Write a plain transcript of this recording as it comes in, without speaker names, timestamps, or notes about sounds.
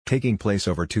Taking place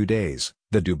over 2 days,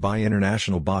 the Dubai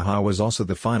International Baja was also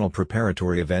the final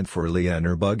preparatory event for Aliyah and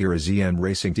her Buggyra ZM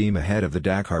racing team ahead of the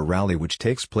Dakar Rally, which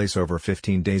takes place over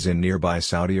 15 days in nearby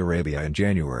Saudi Arabia in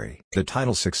January. The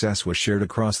title success was shared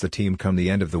across the team come the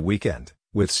end of the weekend,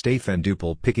 with Stefan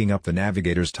Duppel picking up the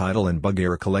Navigator's title and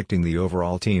Buggyra collecting the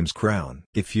overall team's crown.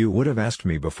 If you would have asked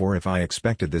me before if I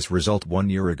expected this result 1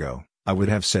 year ago, I would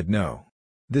have said no.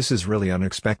 This is really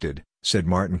unexpected, said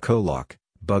Martin Kolak,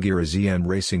 Buggyra ZM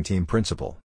racing team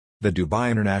principal. The Dubai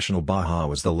International Baja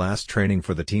was the last training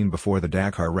for the team before the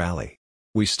Dakar Rally.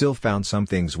 We still found some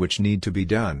things which need to be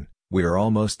done. We are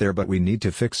almost there, but we need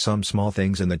to fix some small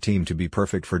things in the team to be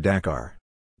perfect for Dakar.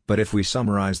 But if we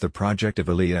summarize the project of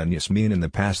Aliyah and Yasmin in the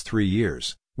past 3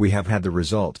 years, we have had the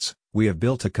results. We have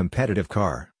built a competitive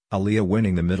car, Aliyah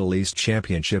winning the Middle East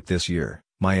Championship this year.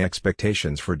 My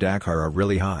expectations for Dakar are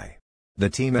really high. The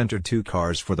team entered 2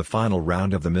 cars for the final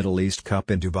round of the Middle East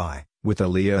Cup in Dubai, with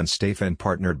Aliyah and Stefan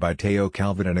partnered by Teo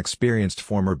Calvet and experienced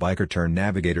former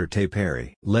biker-turned-navigator Tay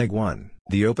Perry. Leg 1.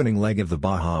 The opening leg of the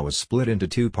Baja was split into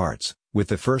 2 parts, with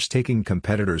the first taking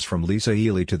competitors from Lisa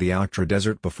Healy to the Outra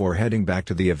Desert before heading back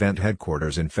to the event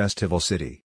headquarters in Festival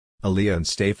City. Aliyah and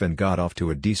Stefan got off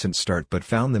to a decent start but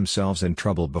found themselves in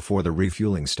trouble before the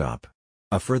refueling stop.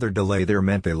 A further delay there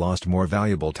meant they lost more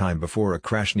valuable time before a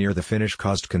crash near the finish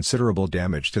caused considerable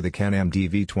damage to the Can-Am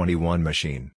DV21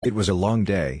 machine. It was a long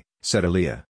day, said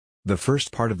Aliyah. The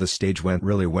first part of the stage went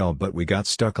really well, but we got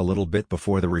stuck a little bit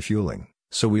before the refueling,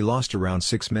 so we lost around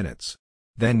 6 minutes.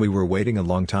 Then we were waiting a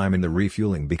long time in the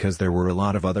refueling because there were a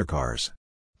lot of other cars.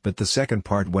 But the second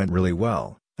part went really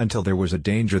well, until there was a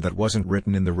danger that wasn't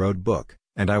written in the road book,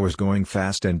 and I was going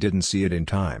fast and didn't see it in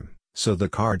time, so the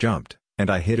car jumped, and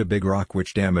I hit a big rock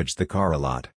which damaged the car a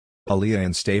lot. Aliyah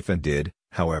and Stefan did,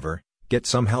 however, get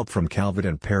some help from Calvet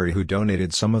and Perry, who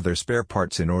donated some of their spare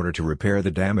parts in order to repair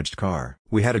the damaged car.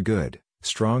 We had a good,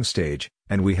 strong stage,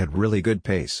 and we had really good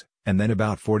pace, and then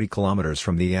about 40 kilometers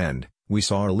from the end, we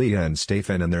saw Aliyah and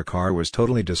Stefan and their car was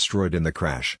totally destroyed in the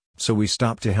crash, so we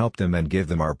stopped to help them and give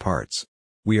them our parts.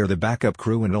 We are the backup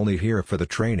crew and only here for the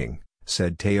training,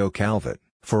 said Teo Calvet.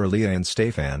 For Aliyah and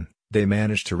Stefan, they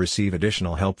managed to receive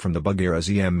additional help from the Buggyra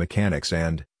ZM mechanics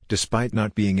and, despite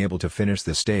not being able to finish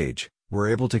the stage, were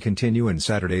able to continue in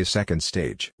Saturday's second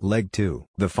stage. Leg 2.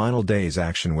 The final day's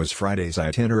action was Friday's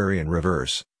itinerary in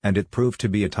reverse, and it proved to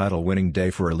be a title-winning day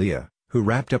for Aliyah, who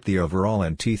wrapped up the overall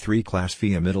and T3 Class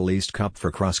FIA Middle East Cup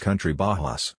for cross-country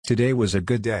Bajas. Today was a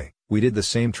good day. We did the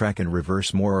same track in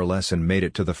reverse more or less and made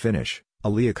it to the finish,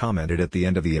 Aliyah commented at the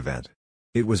end of the event.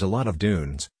 It was a lot of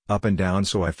dunes, up and down,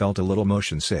 so I felt a little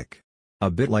motion sick.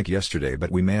 A bit like yesterday,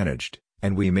 but we managed,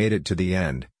 and we made it to the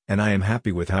end, and I am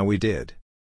happy with how we did.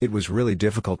 It was really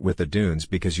difficult with the dunes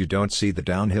because you don't see the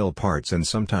downhill parts and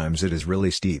sometimes it is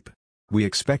really steep. We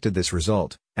expected this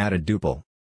result, added Duppel.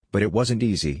 But it wasn't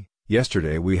easy.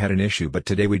 Yesterday we had an issue, but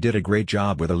today we did a great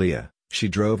job with Aliyah. She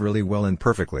drove really well and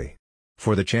perfectly.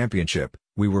 For the championship,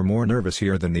 we were more nervous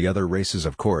here than the other races,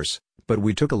 of course, but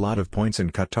we took a lot of points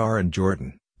in Qatar and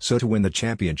Jordan, so to win the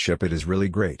championship it is really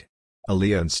great.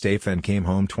 Aliyah and Stefan came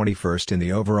home 21st in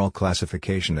the overall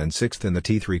classification and 6th in the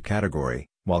T3 category,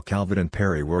 while Calvet and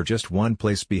Perry were just 1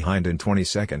 place behind in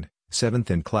 22nd, 7th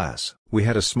in class. We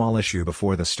had a small issue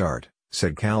before the start,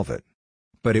 said Calvet.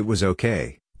 But it was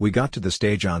okay, we got to the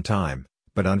stage on time,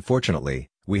 but unfortunately,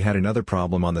 we had another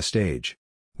problem on the stage.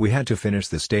 We had to finish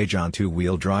the stage on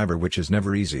 2-wheel driver, which is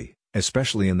never easy,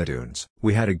 especially in the dunes.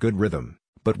 We had a good rhythm,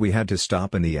 but we had to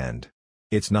stop in the end.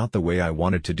 It's not the way I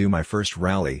wanted to do my first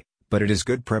rally, but it is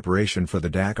good preparation for the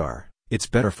Dakar. It's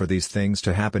better for these things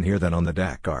to happen here than on the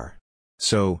Dakar.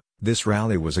 So, this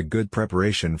rally was a good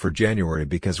preparation for January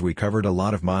because we covered a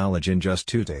lot of mileage in just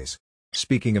 2 days.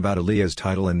 Speaking about Aliyah's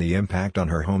title and the impact on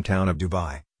her hometown of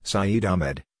Dubai, Saeed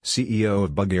Ahmed, CEO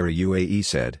of Buggyra UAE,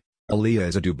 said, Aliyah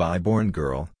is a Dubai-born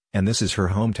girl, and this is her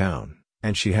hometown,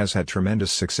 and she has had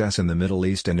tremendous success in the Middle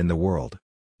East and in the world.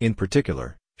 In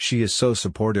particular, she is so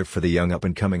supportive for the young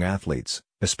up-and-coming athletes,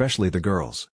 especially the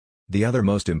girls. The other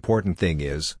most important thing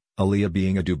is, Aliyah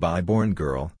being a Dubai-born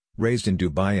girl, raised in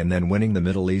Dubai and then winning the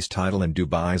Middle East title in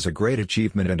Dubai is a great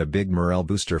achievement and a big morale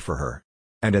booster for her.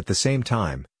 And at the same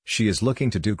time, she is looking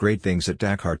to do great things at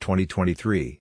Dakar 2023.